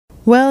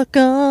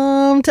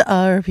Welcome to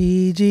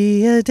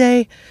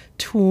RPGaDAY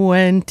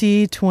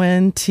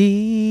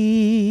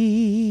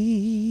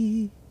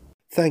 2020.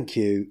 Thank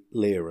you,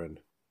 Liren.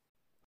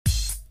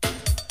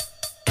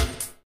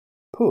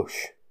 Push.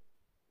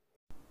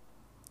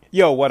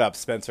 Yo, what up,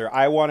 Spencer?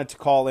 I wanted to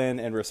call in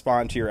and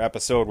respond to your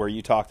episode where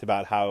you talked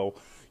about how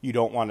you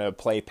don't want to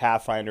play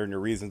Pathfinder and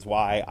your reasons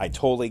why. I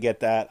totally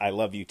get that. I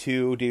love you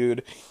too,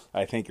 dude.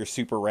 I think you're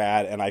super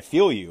rad, and I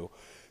feel you.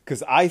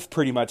 Because I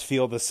pretty much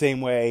feel the same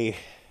way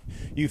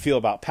you feel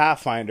about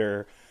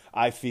Pathfinder,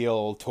 I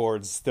feel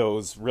towards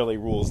those really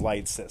rules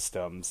light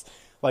systems.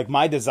 Like,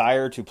 my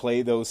desire to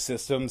play those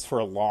systems for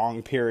a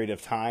long period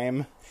of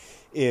time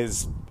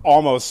is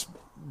almost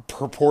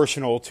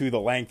proportional to the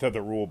length of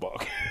the rule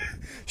book.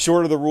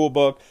 Shorter the rule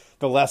book,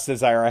 the less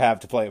desire I have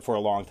to play it for a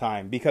long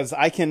time, because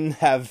I can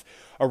have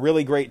a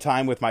really great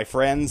time with my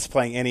friends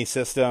playing any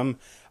system.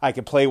 I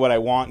can play what I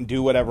want and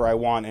do whatever I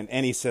want in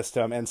any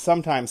system, and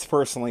sometimes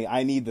personally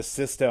I need the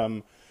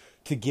system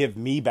to give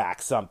me back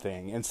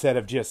something instead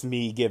of just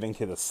me giving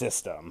to the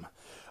system.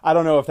 I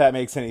don't know if that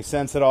makes any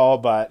sense at all,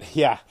 but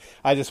yeah,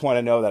 I just want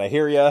to know that I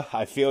hear you,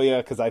 I feel you,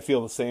 because I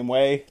feel the same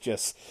way,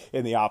 just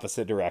in the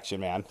opposite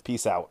direction, man.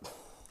 Peace out.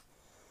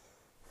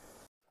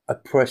 A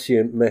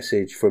prescient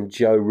message from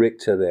Joe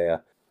Richter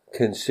there,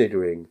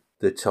 considering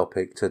the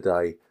topic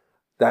today.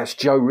 That's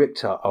Joe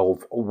Richter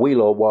of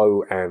Wheel of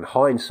Woe and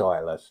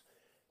Hindsightless.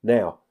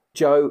 Now,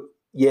 Joe,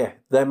 yeah,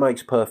 that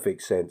makes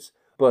perfect sense,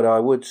 but I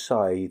would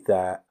say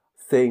that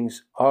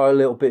things are a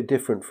little bit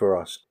different for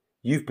us.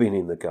 You've been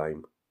in the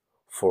game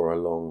for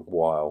a long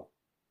while,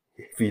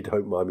 if you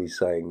don't mind me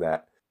saying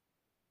that.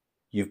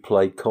 You've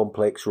played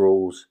complex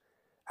rules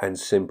and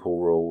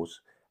simple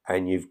rules,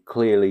 and you've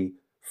clearly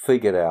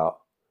figured out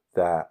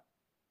that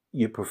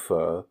you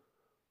prefer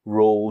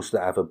rules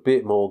that have a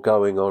bit more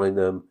going on in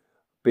them,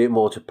 a bit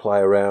more to play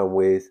around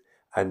with,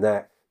 and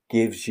that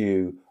gives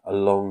you a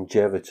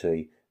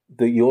longevity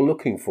that you're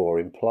looking for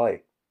in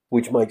play,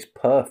 which makes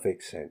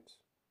perfect sense.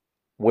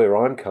 Where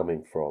I'm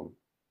coming from,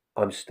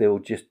 I'm still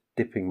just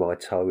dipping my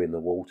toe in the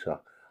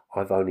water.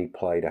 I've only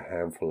played a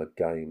handful of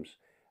games,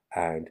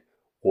 and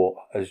what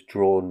has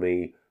drawn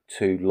me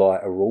to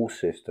lighter rule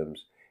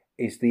systems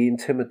is the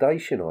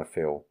intimidation I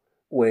feel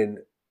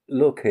when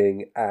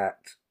looking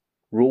at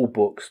rule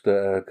books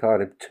that are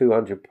kind of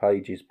 200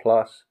 pages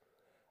plus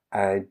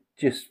and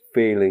just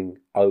feeling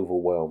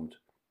overwhelmed.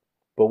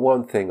 But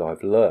one thing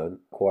I've learned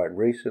quite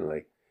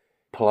recently,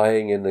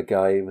 playing in the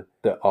game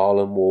that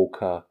Arlen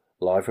Walker,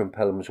 Live from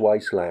Pelham's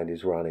Wasteland,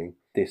 is running,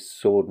 this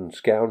Sword and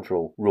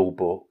Scoundrel rule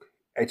book,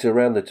 it's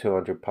around the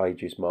 200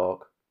 pages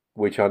mark,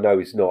 which I know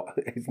is not,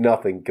 it's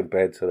nothing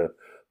compared to the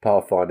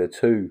Pathfinder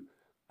 2.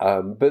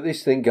 But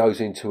this thing goes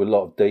into a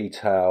lot of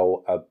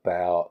detail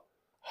about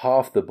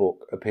half the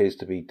book appears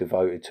to be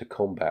devoted to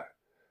combat.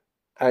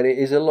 And it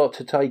is a lot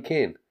to take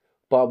in.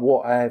 But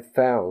what I have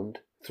found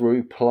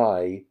through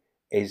play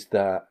is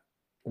that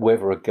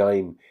whether a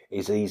game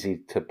is easy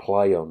to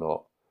play or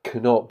not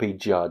cannot be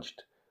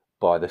judged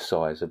by the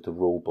size of the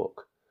rule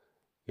book.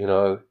 You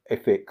know,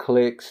 if it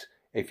clicks,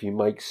 if you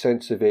make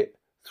sense of it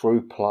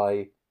through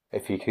play,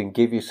 if you can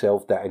give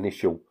yourself that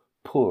initial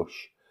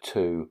push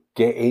to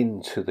get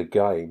into the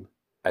game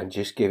and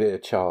just give it a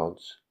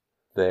chance,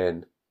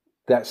 then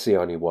that's the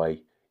only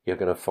way you're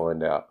going to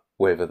find out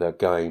whether the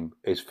game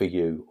is for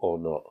you or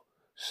not.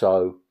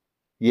 So,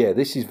 yeah,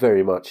 this is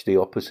very much the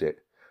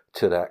opposite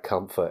to that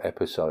comfort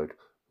episode,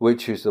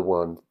 which is the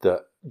one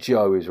that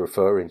Joe is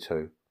referring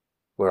to,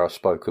 where I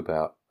spoke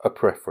about a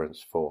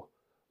preference for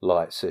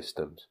light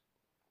systems.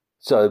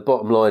 So the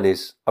bottom line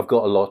is I've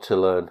got a lot to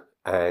learn,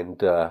 and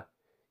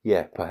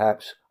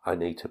perhaps I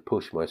need to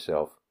push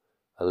myself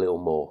a little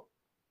more.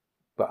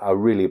 But I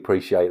really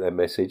appreciate that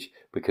message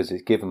because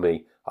it's given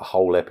me a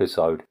whole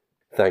episode.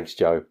 Thanks,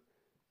 Joe.